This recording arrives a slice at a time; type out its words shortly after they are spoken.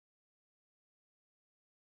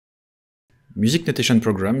music notation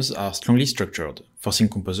programs are strongly structured, forcing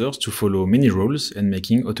composers to follow many rules and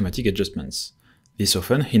making automatic adjustments. This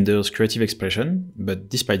often hinders creative expression, but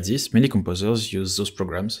despite this, many composers use those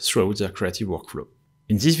programs throughout their creative workflow.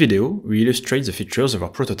 In this video, we illustrate the features of our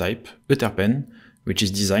prototype, EuterPen, which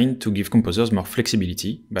is designed to give composers more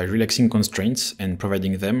flexibility by relaxing constraints and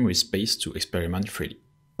providing them with space to experiment freely.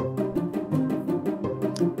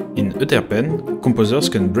 In EuterPen, composers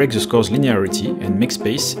can break the score's linearity and make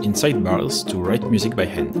space in sidebars to write music by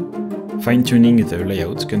hand. Fine-tuning the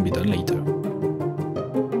layout can be done later.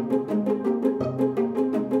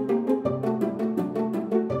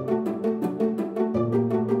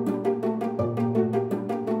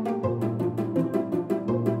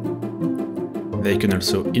 They can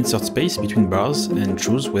also insert space between bars and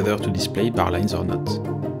choose whether to display bar lines or not.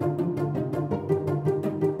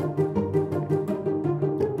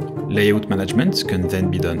 Layout management can then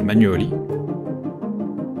be done manually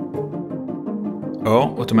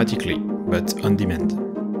or automatically, but on demand.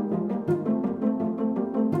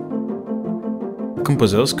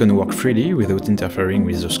 Composers can work freely without interfering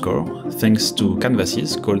with the score, thanks to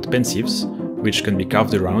canvases called pensives, which can be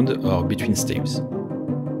carved around or between staves.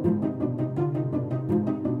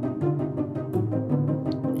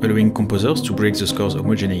 Allowing composers to break the score's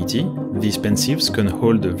homogeneity, these pensives can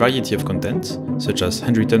hold a variety of content, such as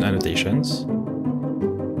handwritten annotations,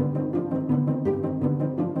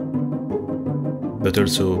 but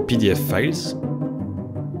also PDF files,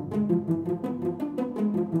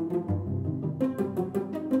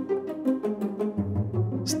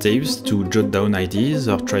 staves to jot down ideas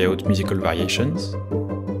or try out musical variations,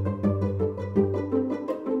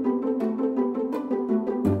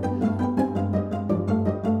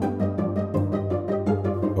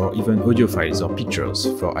 or even audio files or pictures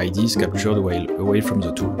for ideas captured while away from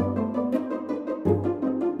the tool.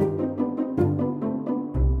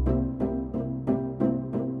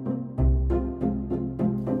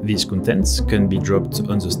 These contents can be dropped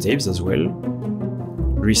on the staves as well,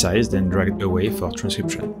 resized and dragged away for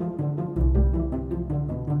transcription.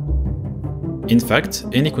 In fact,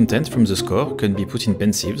 any content from the score can be put in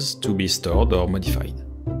pensives to be stored or modified.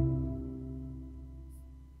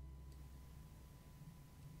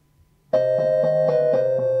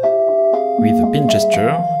 With a pin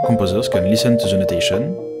gesture, composers can listen to the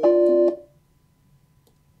notation,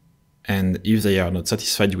 and if they are not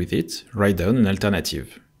satisfied with it, write down an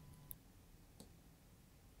alternative.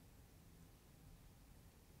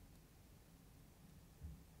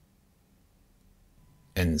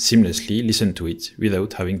 And seamlessly listen to it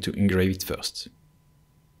without having to engrave it first.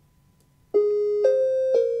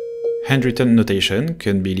 Handwritten notation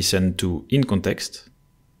can be listened to in context,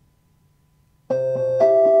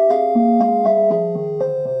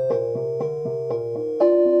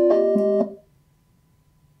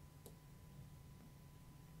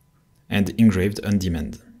 and engraved on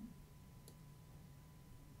demand.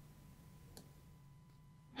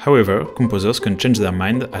 However, composers can change their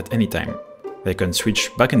mind at any time. They can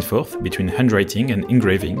switch back and forth between handwriting and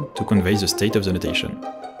engraving to convey the state of the notation,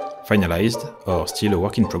 finalized or still a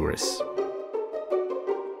work in progress.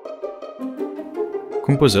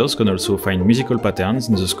 Composers can also find musical patterns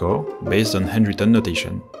in the score based on handwritten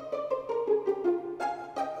notation.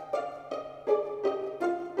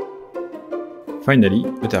 Finally,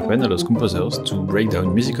 EuterPen allows composers to break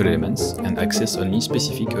down musical elements and access only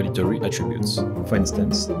specific auditory attributes. For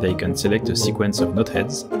instance, they can select a sequence of note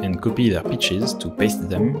heads and copy their pitches to paste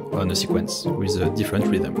them on a sequence with a different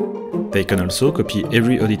rhythm. They can also copy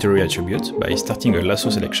every auditory attribute by starting a lasso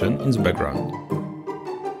selection in the background,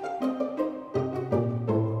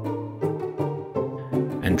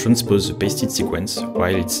 and transpose the pasted sequence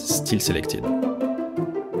while it's still selected.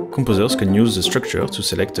 Composers can use the structure to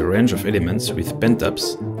select a range of elements with pen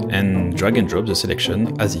taps and drag and drop the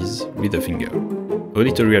selection as is with the finger.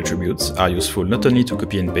 Auditory attributes are useful not only to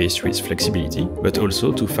copy and paste with flexibility, but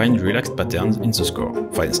also to find relaxed patterns in the score,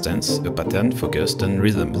 for instance, a pattern focused on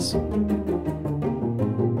rhythms,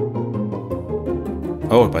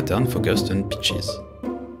 or a pattern focused on pitches.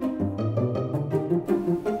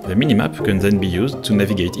 The minimap can then be used to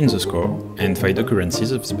navigate in the score and find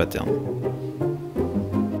occurrences of the pattern.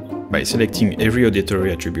 By selecting every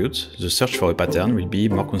auditory attribute, the search for a pattern will be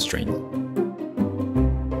more constrained.